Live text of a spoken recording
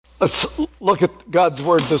Let's look at God's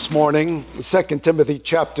word this morning, 2 Timothy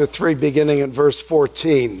chapter 3, beginning in verse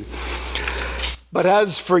 14. But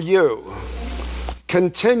as for you,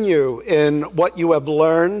 continue in what you have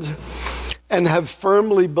learned and have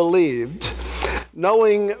firmly believed,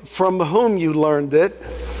 knowing from whom you learned it,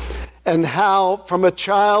 and how from a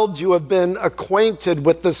child you have been acquainted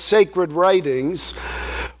with the sacred writings,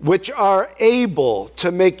 which are able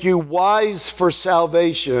to make you wise for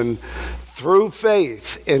salvation through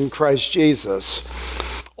faith in Christ Jesus.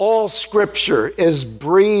 All Scripture is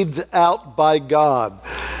breathed out by God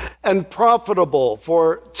and profitable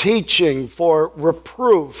for teaching, for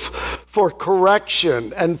reproof, for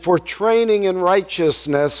correction, and for training in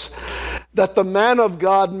righteousness, that the man of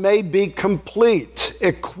God may be complete,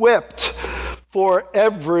 equipped for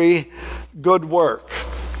every good work.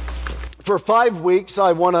 For 5 weeks,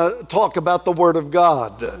 I want to talk about the Word of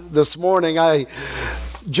God. This morning, I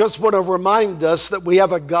just want to remind us that we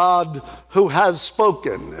have a God who has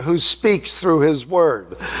spoken, who speaks through His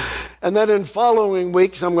Word. And then in following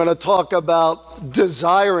weeks, I'm going to talk about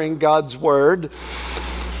desiring God's Word,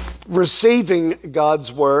 receiving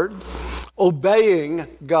God's Word, obeying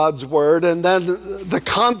God's Word, and then the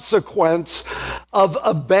consequence of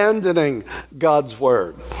abandoning God's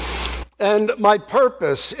Word. And my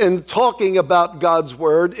purpose in talking about God's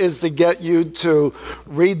Word is to get you to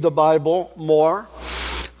read the Bible more,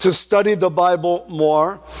 to study the Bible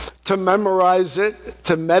more, to memorize it,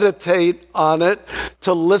 to meditate on it,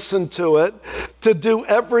 to listen to it, to do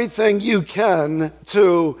everything you can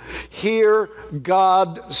to hear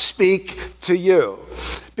God speak to you.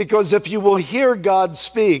 Because if you will hear God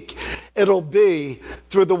speak, it'll be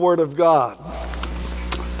through the Word of God.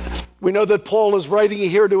 We know that Paul is writing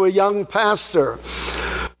here to a young pastor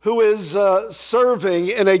who is serving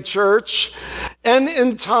in a church and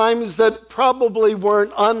in times that probably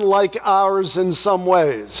weren't unlike ours in some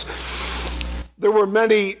ways. There were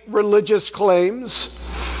many religious claims.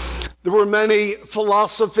 There were many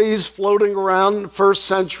philosophies floating around first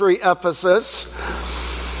century Ephesus.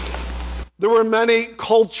 There were many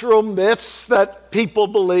cultural myths that people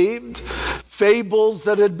believed, fables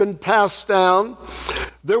that had been passed down.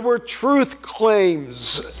 There were truth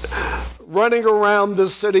claims running around the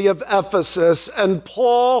city of Ephesus, and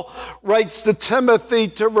Paul writes to Timothy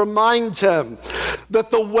to remind him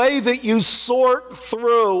that the way that you sort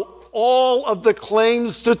through all of the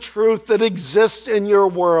claims to truth that exist in your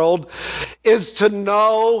world is to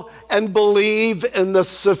know and believe in the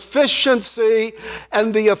sufficiency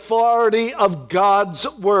and the authority of God's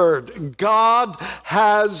Word. God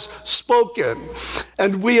has spoken,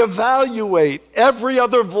 and we evaluate every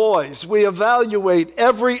other voice, we evaluate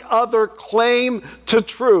every other claim to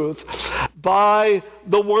truth by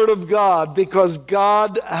the Word of God, because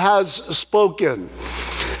God has spoken.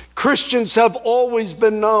 Christians have always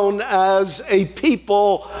been known as a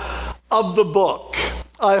people of the book.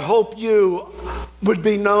 I hope you would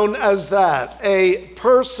be known as that, a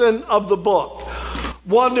person of the book,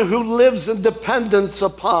 one who lives in dependence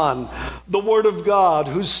upon the Word of God,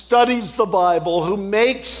 who studies the Bible, who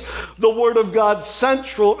makes the Word of God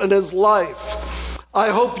central in his life. I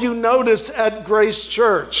hope you notice at Grace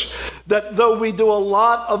Church that though we do a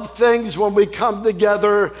lot of things when we come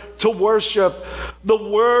together to worship, the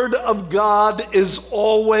Word of God is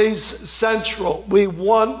always central. We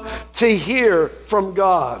want to hear from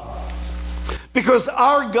God, because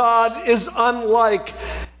our God is unlike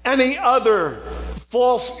any other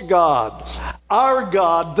false god. Our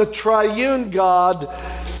God, the triune God,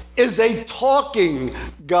 is a talking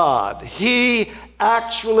God. He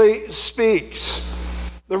actually speaks.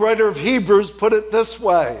 The writer of Hebrews put it this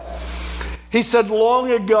way. He said,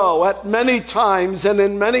 long ago, at many times and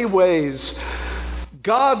in many ways,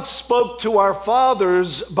 God spoke to our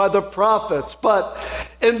fathers by the prophets, but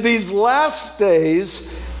in these last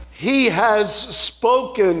days, He has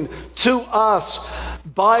spoken to us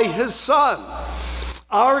by His Son.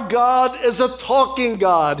 Our God is a talking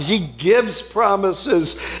God. He gives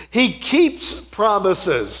promises. He keeps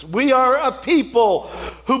promises. We are a people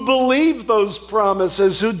who believe those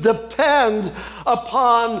promises, who depend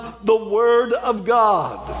upon the Word of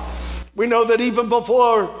God. We know that even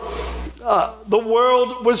before the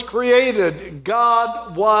world was created,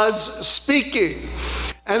 God was speaking.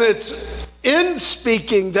 And it's in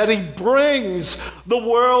speaking that He brings the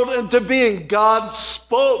world into being. God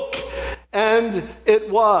spoke, and it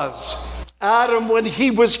was. Adam, when he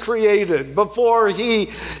was created,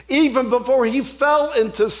 even before he fell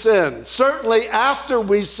into sin. Certainly after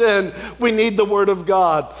we sin, we need the Word of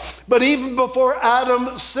God. But even before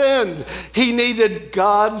Adam sinned, he needed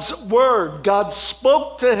God's Word. God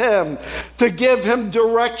spoke to him to give him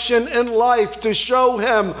direction in life, to show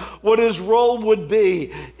him what his role would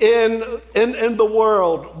be in the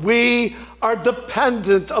world. We are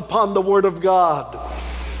dependent upon the Word of God.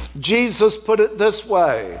 Jesus put it this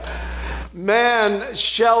way: man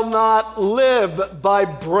shall not live by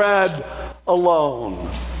bread alone,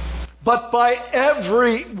 but by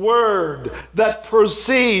every word that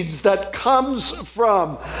proceeds, that comes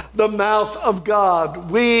from the mouth of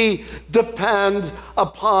God. We depend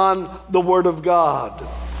upon the Word of God.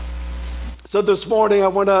 So this morning I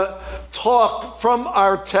want to talk from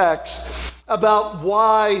our text about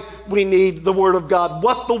why we need the Word of God,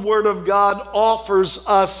 what the Word of God offers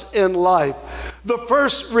us in life. The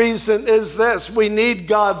first reason is this: we need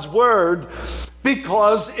God's Word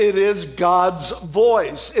because it is God's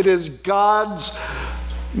voice. It is God's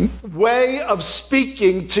way of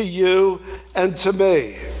speaking to you and to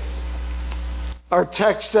me. Our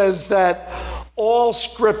text says that all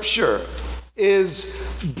Scripture is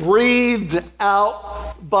breathed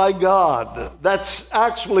out by God. That's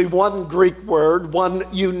actually one Greek word, one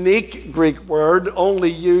unique Greek word,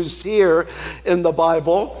 only used here in the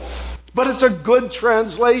Bible. But it's a good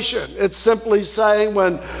translation. It's simply saying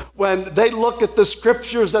when they look at the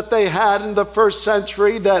scriptures that they had in the first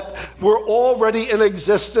century that were already in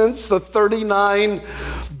existence, the 39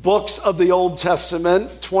 books of the Old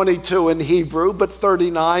Testament, 22 in Hebrew, but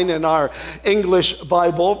 39 in our English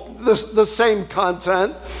Bible, the same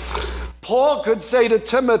content. Paul could say to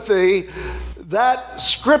Timothy, that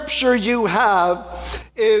scripture you have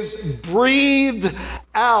is breathed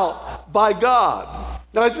out by God.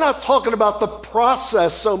 Now, he's not talking about the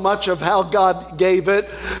process so much of how God gave it,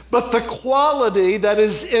 but the quality that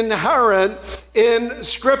is inherent in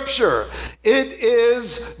Scripture. It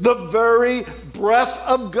is the very breath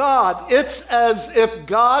of God. It's as if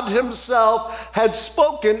God himself had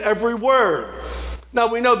spoken every word. Now,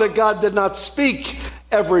 we know that God did not speak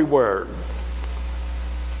every word,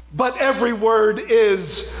 but every word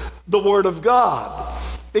is the Word of God.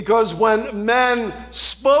 Because when men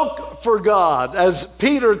spoke for God, as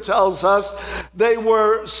Peter tells us, they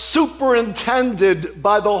were superintended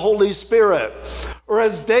by the Holy Spirit. Or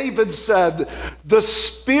as David said, the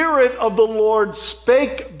Spirit of the Lord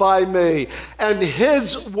spake by me, and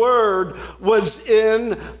his word was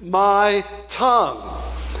in my tongue.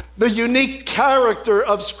 The unique character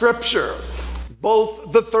of Scripture,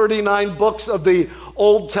 both the 39 books of the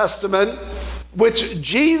Old Testament, which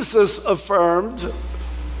Jesus affirmed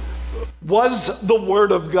was the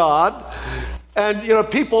Word of God. And,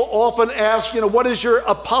 people often ask, what is your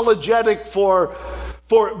apologetic for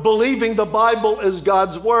believing the Bible is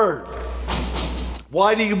God's Word?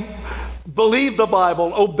 Why do you believe the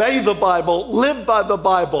Bible, obey the Bible, live by the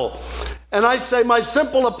Bible? And I say my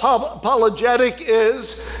simple apologetic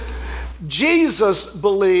is Jesus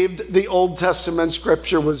believed the Old Testament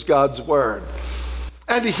Scripture was God's Word.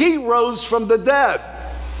 And he rose from the dead.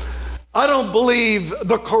 I don't believe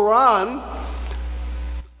the Quran.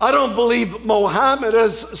 I don't believe Mohammed.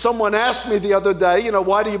 As someone asked me the other day,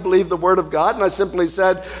 why do you believe the Word of God? And I simply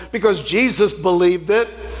said, because Jesus believed it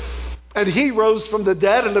and he rose from the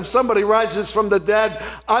dead. And if somebody rises from the dead,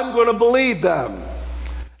 I'm going to believe them.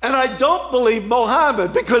 And I don't believe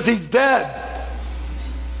Mohammed because he's dead.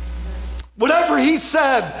 Whatever he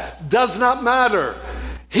said does not matter.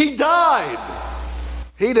 He died.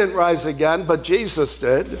 He didn't rise again, but Jesus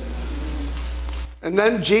did. And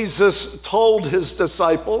then Jesus told his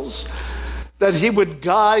disciples that he would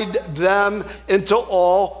guide them into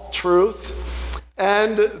all truth.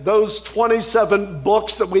 And those 27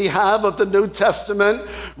 books that we have of the New Testament,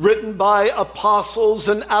 written by apostles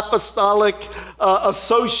and apostolic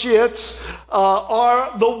associates,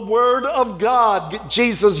 are the Word of God.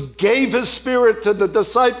 Jesus gave his Spirit to the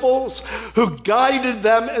disciples who guided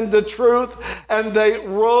them into truth, and they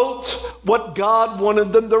wrote what God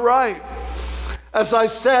wanted them to write. As I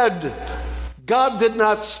said, God did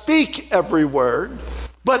not speak every word,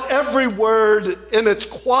 but every word in its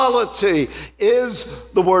quality is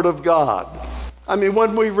the Word of God. I mean,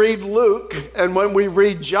 when we read Luke and when we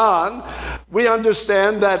read John, we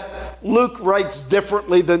understand that Luke writes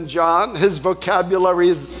differently than John. His vocabulary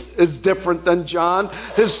is different than John.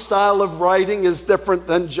 His style of writing is different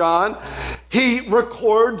than John. He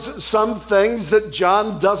records some things that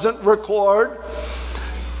John doesn't record.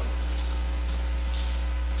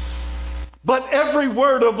 But every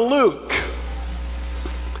word of Luke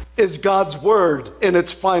is God's word in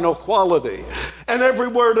its final quality. And every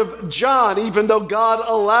word of John, even though God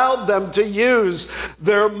allowed them to use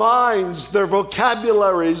their minds, their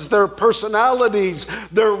vocabularies, their personalities,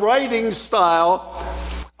 their writing style,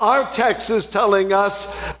 our text is telling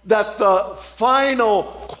us that the final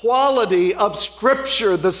quality of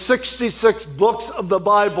Scripture, the 66 books of the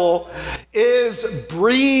Bible, is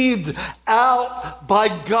breathed out by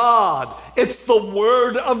God. It's the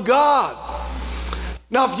Word of God.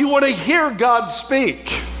 Now, if you want to hear God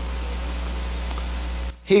speak,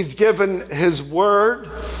 He's given His Word.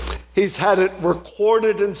 He's had it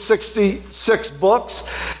recorded in 66 books.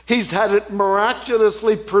 He's had it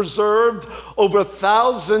miraculously preserved over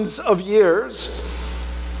thousands of years.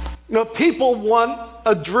 You know, people want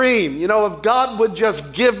a dream. You know, if God would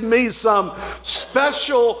just give me some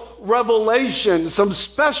special revelation, some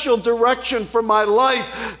special direction for my life,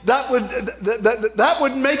 that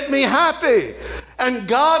would make me happy. And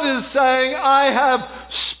God is saying, I have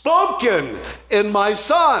spoken in my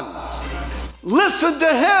Son. Listen to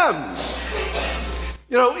Him.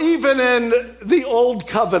 You know, even in the Old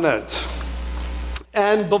Covenant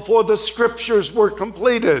and before the Scriptures were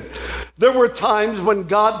completed, there were times when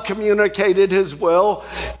God communicated His will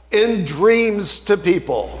in dreams to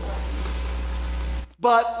people.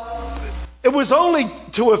 But it was only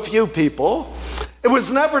to a few people. It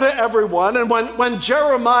was never to everyone. And when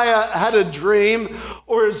Jeremiah had a dream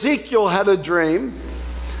or Ezekiel had a dream,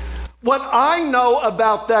 what I know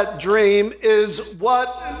about that dream is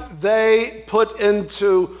what they put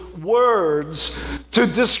into words to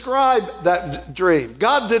describe that dream.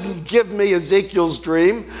 God didn't give me Ezekiel's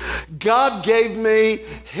dream. God gave me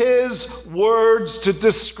His words to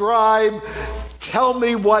describe, tell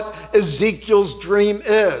me what Ezekiel's dream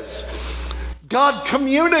is. God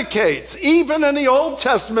communicates, even in the Old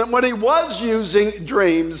Testament, when He was using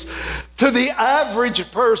dreams, to the average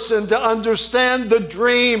person to understand the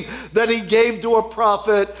dream that He gave to a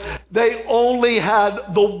prophet. They only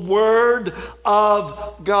had the Word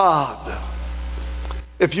of God.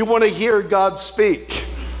 If you want to hear God speak,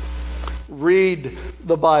 read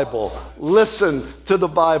the Bible, listen to the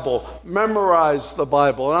Bible, memorize the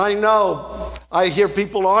Bible. And I know I hear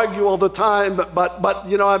people argue all the time, but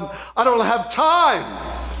you know, I don't have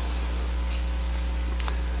time.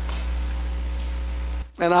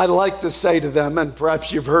 And I like to say to them, and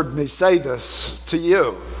perhaps you've heard me say this to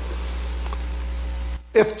you,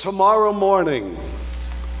 if tomorrow morning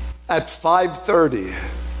at 5:30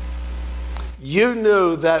 you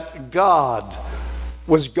knew that God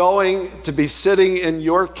was going to be sitting in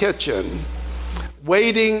your kitchen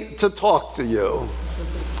waiting to talk to you,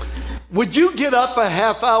 would you get up a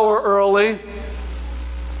half hour early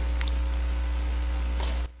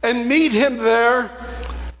and meet Him there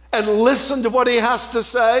and listen to what He has to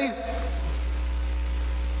say?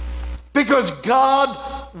 Because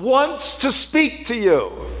God wants to speak to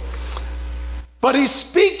you. But He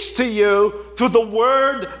speaks to you through the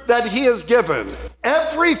Word that He has given.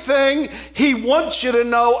 Everything He wants you to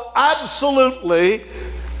know absolutely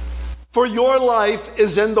for your life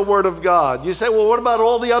is in the Word of God. You say, well, what about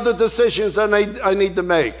all the other decisions that I need to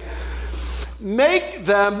make? Make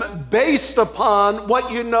them based upon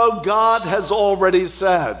what you know God has already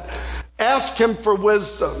said. Ask Him for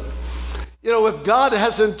wisdom. You know, if God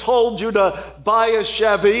hasn't told you to buy a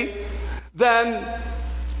Chevy, then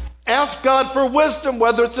ask God for wisdom,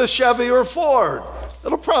 whether it's a Chevy or a Ford.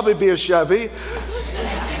 It'll probably be a Chevy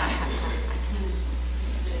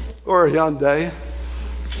or a Hyundai.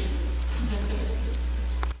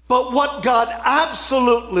 But what God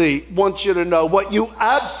absolutely wants you to know, what you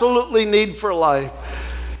absolutely need for life,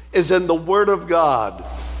 is in the Word of God.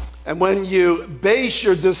 And when you base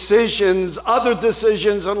your decisions, other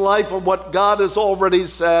decisions in life, on what God has already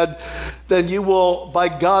said, then you will, by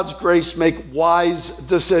God's grace, make wise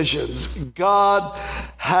decisions. God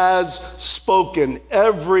has spoken.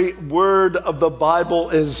 Every word of the Bible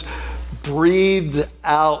is breathed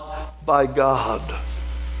out by God.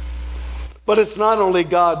 But it's not only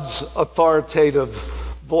God's authoritative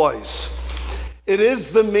voice. It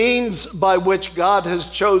is the means by which God has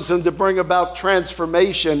chosen to bring about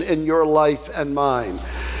transformation in your life and mine.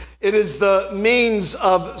 It is the means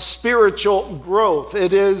of spiritual growth.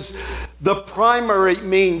 It is the primary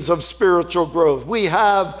means of spiritual growth. We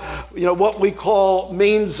have, what we call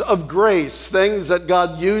means of grace, things that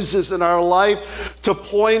God uses in our life to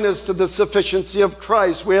point us to the sufficiency of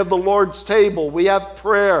Christ. We have the Lord's table. We have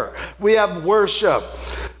prayer. We have worship.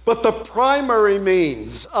 But the primary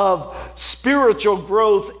means of spiritual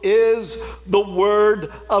growth is the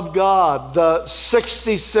Word of God, the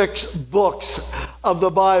 66 books of the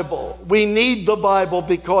Bible. We need the Bible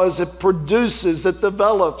because it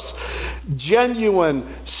develops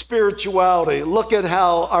genuine spirituality. Look at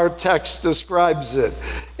how our text describes it.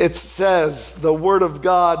 It says the Word of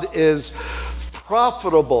God is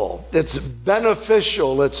profitable, it's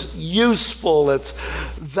beneficial, it's useful, it's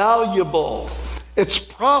valuable. It's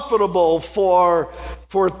profitable for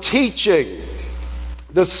teaching.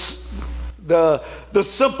 The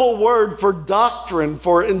simple word for doctrine,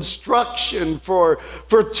 for instruction, for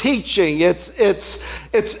teaching. It's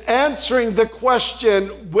answering the question,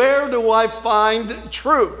 where do I find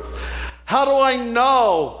truth? How do I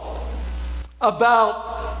know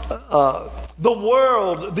about the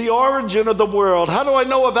world, the origin of the world? How do I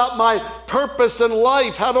know about my purpose in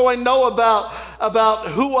life? How do I know about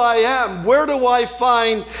who I am? Where do I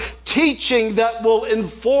find teaching that will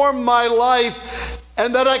inform my life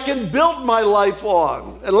and that I can build my life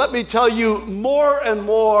on? And let me tell you, more and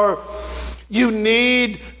more, you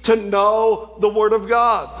need to know the Word of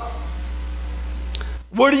God.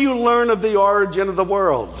 Where do you learn of the origin of the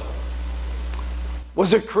world?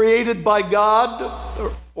 Was it created by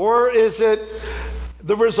God, or is it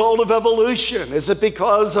the result of evolution? Is it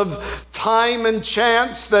because of time and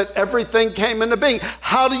chance that everything came into being?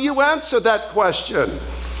 How do you answer that question?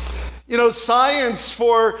 You know, science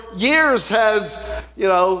for years has,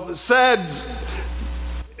 said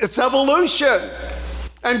it's evolution.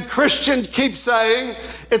 And Christians keep saying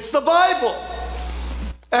it's the Bible.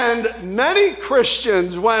 And many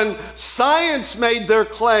Christians, when science made their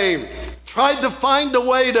claim, tried to find a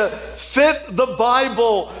way to fit the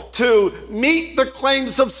Bible to meet the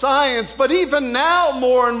claims of science. But even now,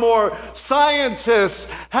 more and more scientists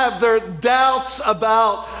have their doubts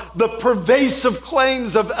about the pervasive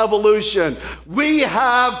claims of evolution. We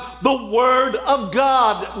have the Word of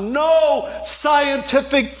God. No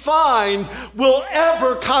scientific find will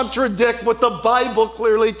ever contradict what the Bible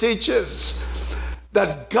clearly teaches.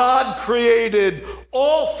 That God created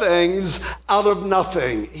all things out of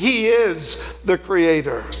nothing. He is the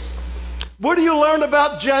creator. Where do you learn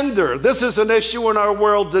about gender? This is an issue in our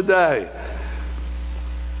world today.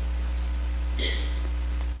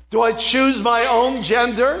 Do I choose my own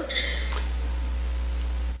gender?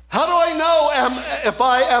 How do I know if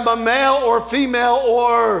I am a male or female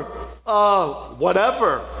or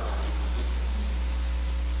whatever?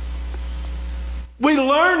 We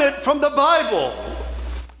learn it from the Bible.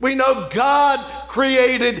 We know God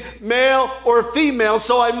created male or female,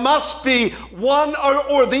 so I must be one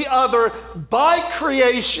or the other by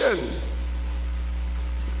creation.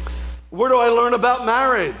 Where do I learn about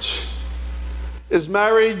marriage? Is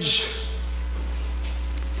marriage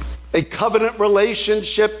a covenant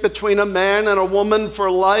relationship between a man and a woman for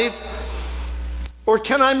life? Or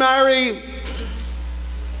can I marry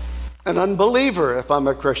an unbeliever if I'm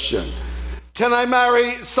a Christian? Can I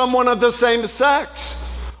marry someone of the same sex?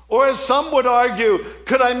 Or as some would argue,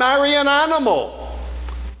 could I marry an animal?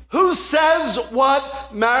 Who says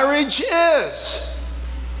what marriage is?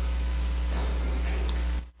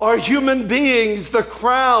 Are human beings the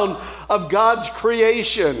crown of God's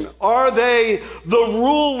creation? Are they the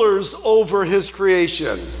rulers over His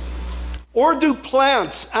creation? Or do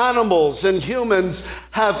plants, animals, and humans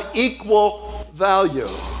have equal value?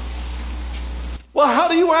 Well, how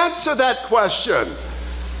do you answer that question?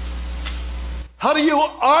 How do you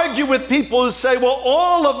argue with people who say, well,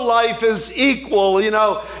 all of life is equal?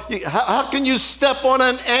 How can you step on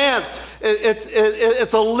an ant?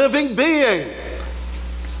 It's a living being.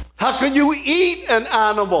 How can you eat an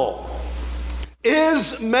animal?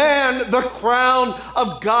 Is man the crown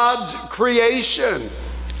of God's creation?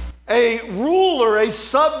 A ruler, a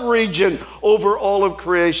sub-region over all of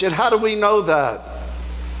creation? How do we know that?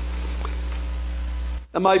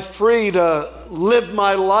 Am I free to live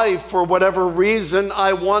my life for whatever reason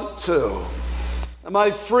I want to? Am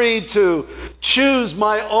I free to choose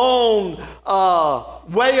my own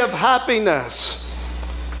way of happiness?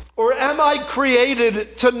 Or am I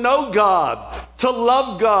created to know God, to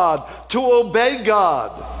love God, to obey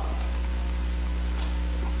God?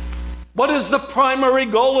 What is the primary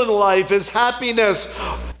goal in life? Is happiness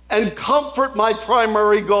and comfort my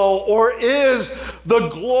primary goal, or is the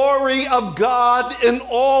glory of God in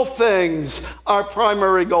all things our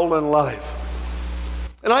primary goal in life?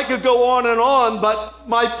 And I could go on, but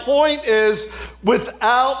my point is,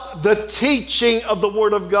 without the teaching of the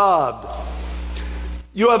Word of God,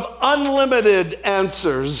 you have unlimited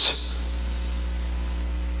answers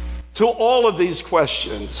to all of these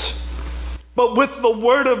questions. But with the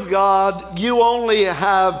Word of God, you only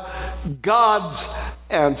have God's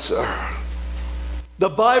answer. The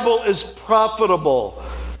Bible is profitable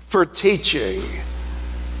for teaching.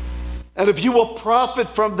 And if you will profit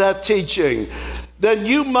from that teaching, then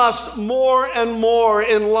you must more and more,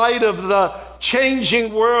 in light of the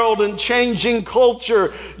changing world and changing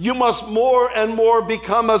culture, you must more and more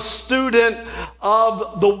become a student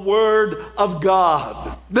of the Word of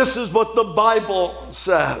God. This is what the Bible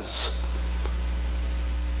says.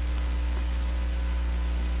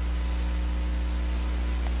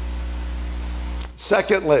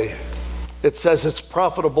 Secondly, it says it's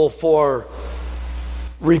profitable for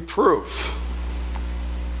reproof.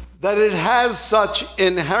 That it has such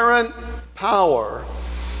inherent power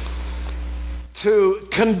to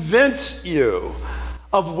convince you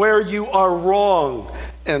of where you are wrong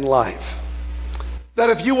in life.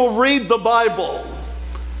 That if you will read the Bible,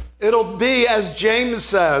 it'll be, as James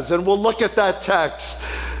says, and we'll look at that text,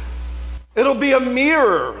 it'll be a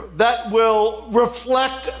mirror that will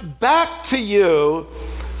reflect back to you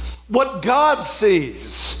what God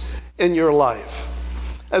sees in your life.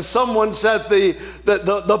 As someone said,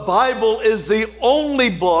 the Bible is the only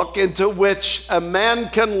book into which a man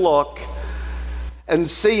can look and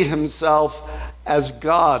see himself as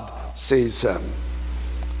God sees him.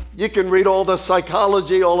 You can read all the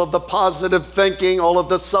psychology, all of the positive thinking, all of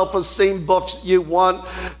the self-esteem books you want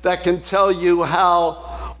that can tell you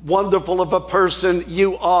how wonderful of a person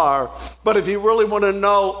you are. But if you really want to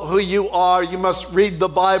know who you are, you must read the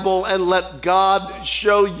Bible and let God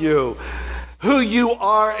show you who you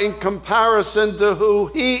are in comparison to who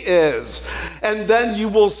He is. And then you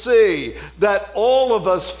will see that all of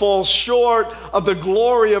us fall short of the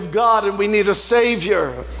glory of God and we need a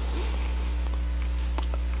Savior.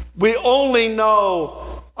 We only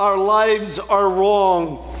know our lives are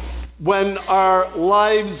wrong when our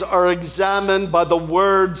lives are examined by the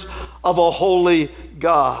words of a holy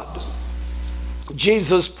God.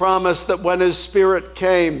 Jesus promised that when His Spirit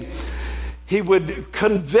came, He would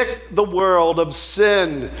convict the world of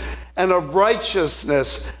sin and of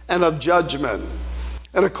righteousness and of judgment.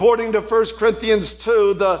 And according to 1 Corinthians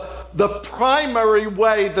 2, the primary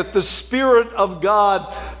way that the Spirit of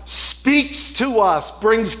God speaks to us,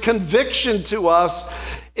 brings conviction to us,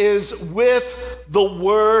 is with the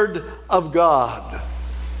Word of God.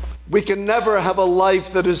 We can never have a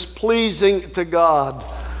life that is pleasing to God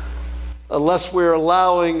unless we're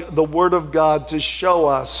allowing the Word of God to show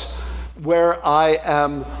us where I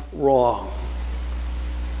am wrong.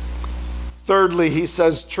 Thirdly, he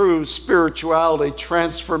says true spirituality,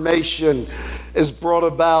 transformation is brought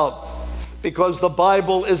about because the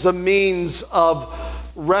Bible is a means of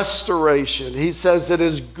restoration. He says it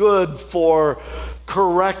is good for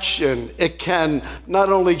correction. It can not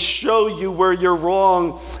only show you where you're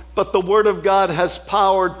wrong, but the Word of God has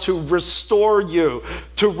power to restore you,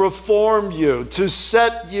 to reform you, to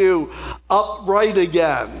set you upright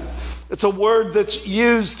again. It's a word that's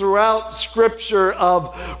used throughout Scripture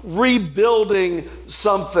of rebuilding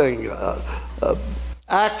something.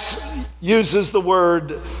 Acts uses the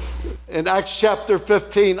word in Acts chapter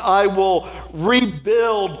 15, I will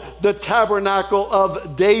rebuild the tabernacle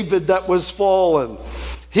of David that was fallen.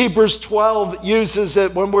 Hebrews 12 uses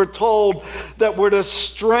it when we're told that we're to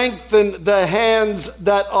strengthen the hands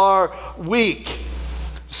that are weak.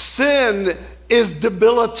 Sin is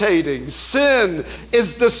debilitating. Sin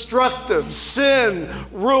is destructive. Sin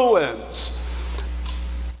ruins.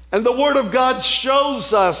 And the Word of God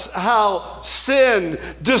shows us how sin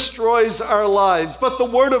destroys our lives. But the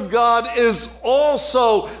Word of God is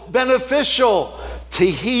also beneficial to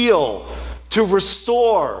heal, to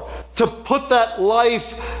restore, to put that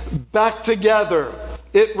life back together.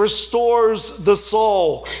 It restores the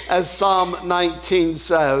soul, as Psalm 19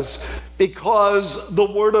 says, because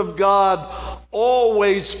the Word of God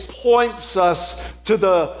always points us to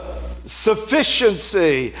the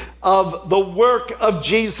sufficiency of the work of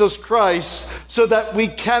Jesus Christ so that we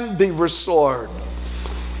can be restored.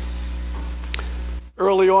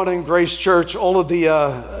 Early on in Grace Church, all of the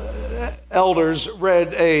elders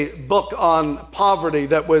read a book on poverty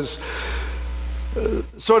that was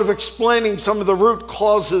sort of explaining some of the root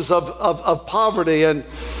causes of poverty. And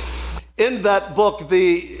in that book,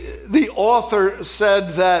 the author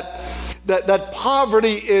said that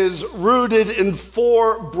poverty is rooted in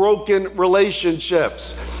 4 broken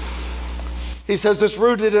relationships. He says it's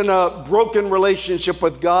rooted in a broken relationship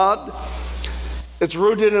with God. It's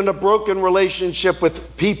rooted in a broken relationship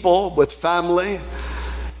with people, with family.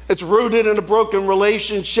 It's rooted in a broken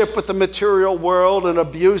relationship with the material world and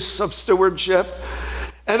abuse of stewardship.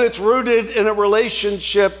 And it's rooted in a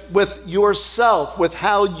relationship with yourself, with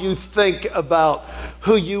how you think about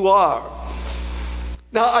who you are.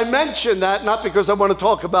 Now, I mention that not because I want to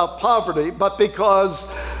talk about poverty, but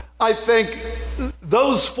because I think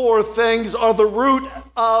those four things are the root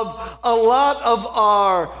of a lot of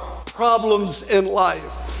our problems in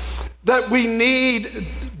life. That we need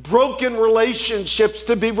broken relationships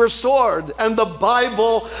to be restored, and the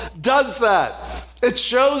Bible does that. It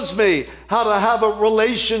shows me how to have a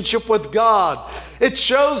relationship with God. It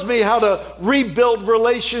shows me how to rebuild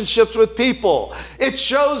relationships with people. It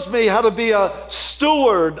shows me how to be a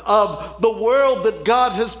steward of the world that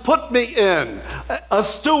God has put me in, a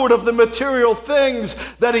steward of the material things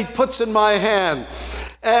that He puts in my hand.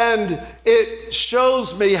 And it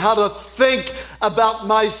shows me how to think about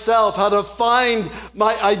myself, how to find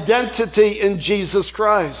my identity in Jesus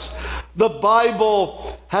Christ. The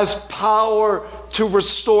Bible has power to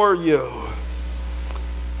restore you.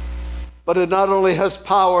 But it not only has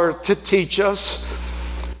power to teach us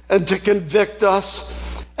and to convict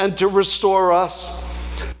us and to restore us,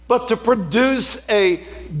 but to produce a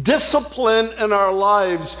discipline in our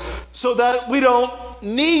lives so that we don't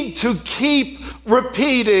need to keep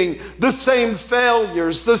repeating the same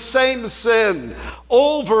failures, the same sin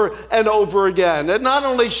over and over again. It not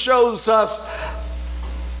only shows us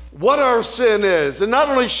what our sin is, it not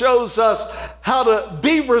only shows us how to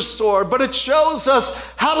be restored, but it shows us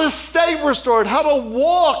how to stay restored, how to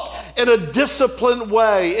walk in a disciplined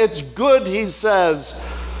way. It's good, he says,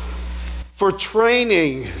 for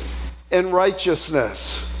training in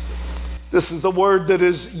righteousness. This is the word that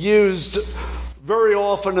is used very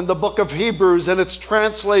often in the book of Hebrews, and it's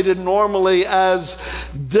translated normally as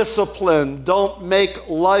discipline. Don't make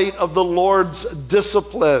light of the Lord's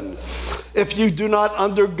discipline. If you do not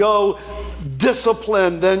undergo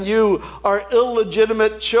discipline, then you are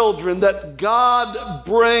illegitimate children. That God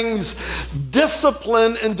brings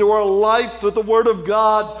discipline into our life through the Word of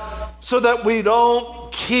God so that we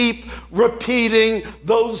don't keep repeating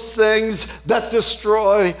those things that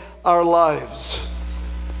destroy our lives.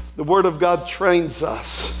 The Word of God trains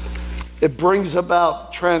us. It brings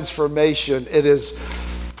about transformation. It is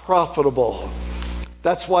profitable.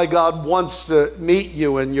 That's why God wants to meet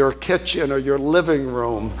you in your kitchen or your living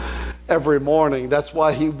room every morning. That's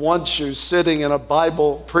why He wants you sitting in a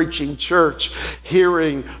Bible preaching church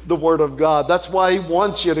hearing the Word of God. That's why He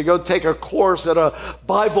wants you to go take a course at a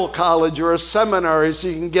Bible college or a seminary so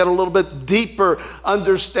you can get a little bit deeper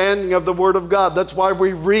understanding of the Word of God. That's why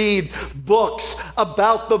we read books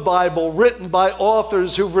about the Bible written by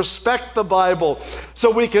authors who respect the Bible so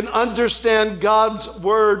we can understand God's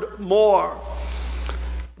Word more.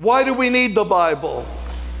 Why do we need the Bible?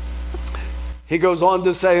 He goes on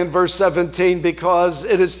to say in verse 17, because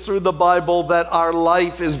it is through the Bible that our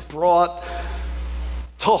life is brought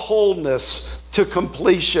to wholeness, to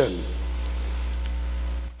completion.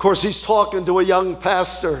 Of course, he's talking to a young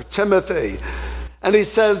pastor, Timothy, and he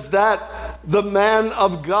says that the man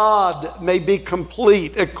of God may be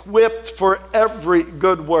complete, equipped for every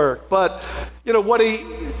good work. But, what he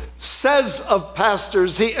says of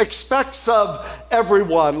pastors, he expects of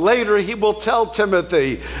everyone. Later, he will tell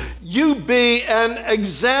Timothy, you be an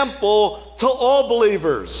example to all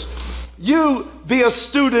believers. You be a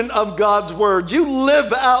student of God's Word. You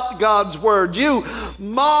live out God's Word. You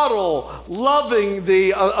model loving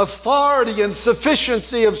the authority and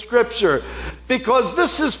sufficiency of Scripture, because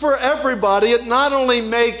this is for everybody. It not only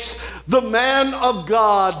makes the man of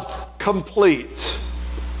God complete,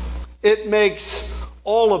 it makes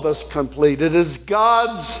all of us complete. It is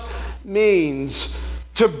God's means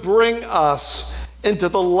to bring us into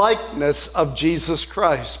the likeness of Jesus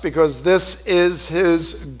Christ, because this is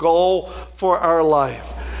His goal for our life,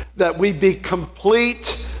 that we be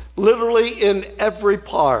complete literally in every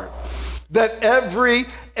part, that every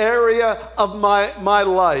area of my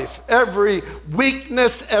life, every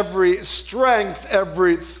weakness, every strength,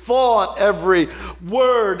 every thought, every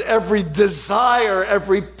word, every desire,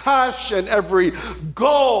 every passion, every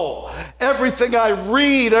goal, everything I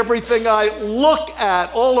read, everything I look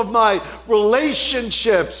at, all of my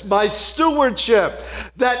relationships, my stewardship,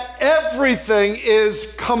 that everything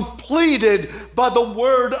is completed by the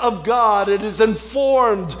Word of God. It is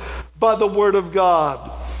informed by the Word of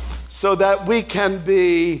God, so that we can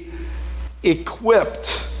be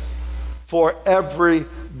equipped for every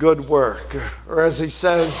good work. Or as he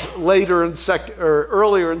says earlier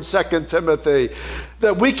in 2 Timothy,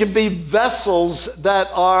 that we can be vessels that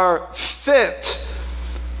are fit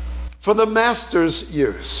for the master's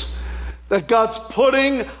use. that God's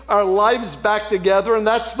putting our lives back together, and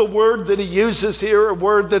that's the word that he uses here, a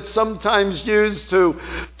word that's sometimes used to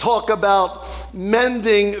talk about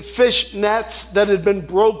mending fish nets that had been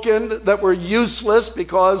broken, that were useless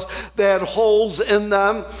because they had holes in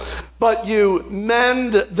them. But you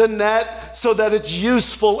mend the net so that it's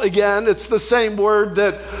useful again. It's the same word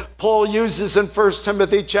that Paul uses in 1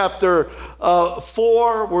 Timothy chapter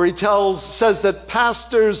 4, where he says that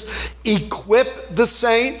pastors equip the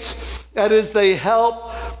saints. That is, they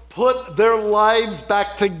help put their lives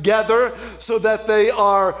back together so that they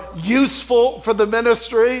are useful for the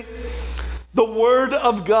ministry. The Word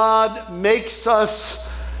of God makes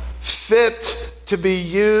us fit to be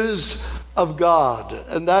used of God.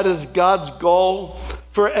 And that is God's goal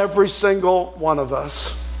for every single one of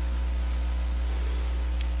us.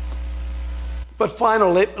 But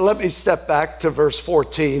finally, let me step back to verse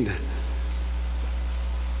 14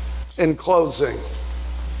 in closing.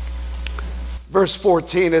 Verse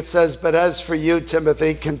 14, it says, "But as for you,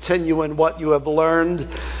 Timothy, continue in what you have learned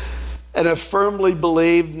and have firmly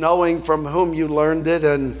believed, knowing from whom you learned it,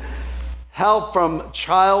 and how from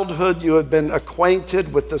childhood you have been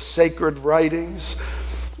acquainted with the sacred writings,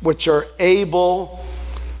 which are able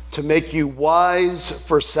to make you wise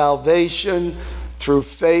for salvation through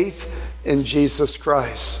faith in Jesus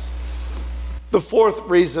Christ." The fourth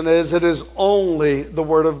reason is it is only the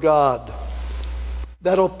Word of God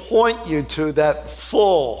that'll point you to that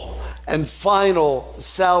full and final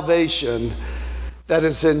salvation that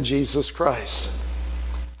is in Jesus Christ.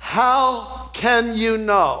 How can you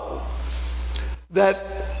know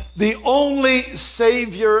that the only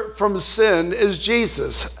Savior from sin is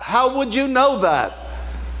Jesus? How would you know that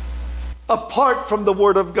apart from the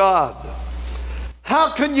Word of God? How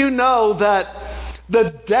can you know that the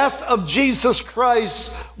death of Jesus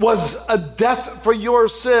Christ was a death for your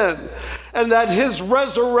sin, and that his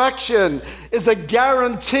resurrection is a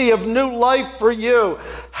guarantee of new life for you?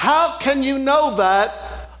 How can you know that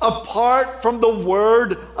apart from the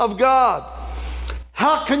Word of God?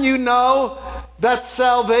 How can you know that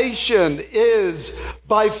salvation is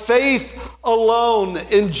by faith alone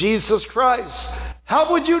in Jesus Christ? How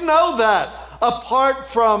would you know that apart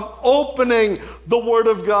from opening the Word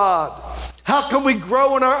of God? How can we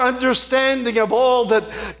grow in our understanding of all that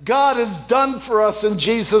God has done for us in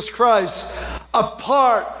Jesus Christ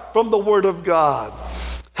apart from the Word of God?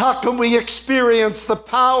 How can we experience the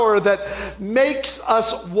power that makes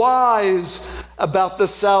us wise about the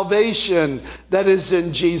salvation that is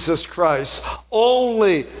in Jesus Christ?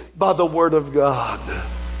 Only by the Word of God.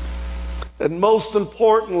 And most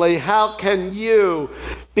importantly, how can you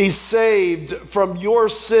be saved from your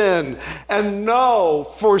sin and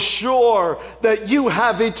know for sure that you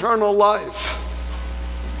have eternal life?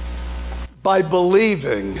 By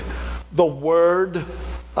believing the Word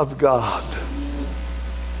of God.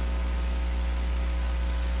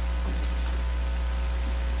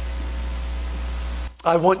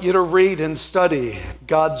 I want you to read and study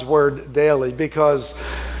God's Word daily, because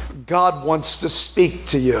God wants to speak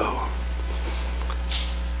to you.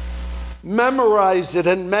 Memorize it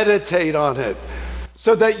and meditate on it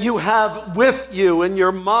so that you have with you in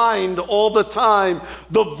your mind all the time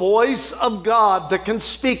the voice of God that can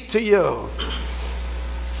speak to you.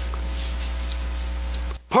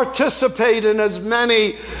 Participate in as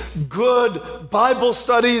many good Bible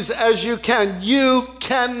studies as you can. You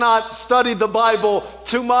cannot study the Bible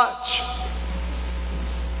too much.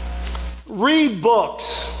 Read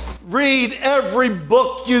books. Read every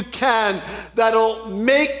book you can that'll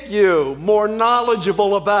make you more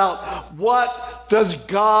knowledgeable about what does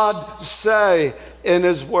God say in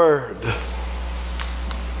His Word.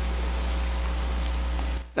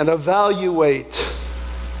 And evaluate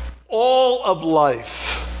all of life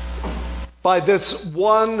by this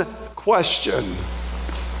one question: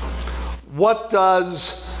 what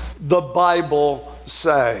does the Bible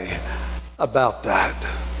say about that?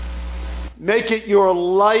 Make it your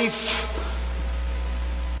life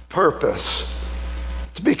purpose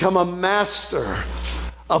to become a master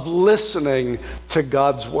of listening to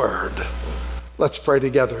God's Word. Let's pray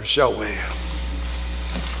together, shall we?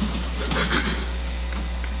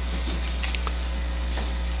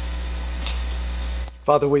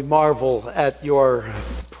 Father, we marvel at your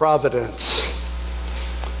providence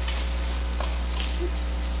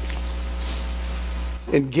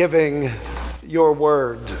in giving your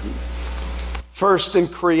Word. First, in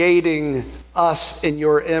creating us in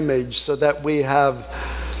your image so that we have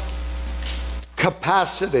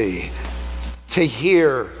capacity to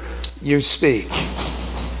hear you speak.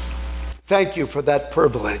 Thank you for that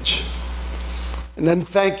privilege. And then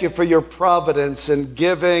thank you for your providence in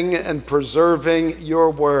giving and preserving your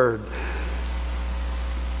Word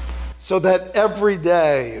so that every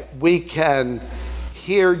day we can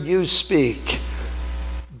hear you speak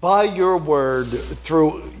by your word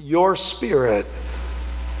through your Spirit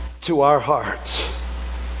to our hearts.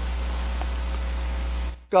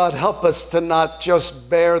 God, help us to not just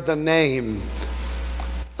bear the name,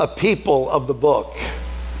 a people of the book,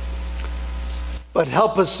 but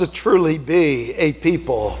help us to truly be a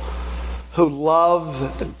people who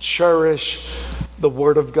love and cherish the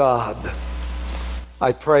Word of God.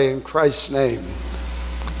 I pray in Christ's name,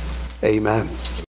 amen.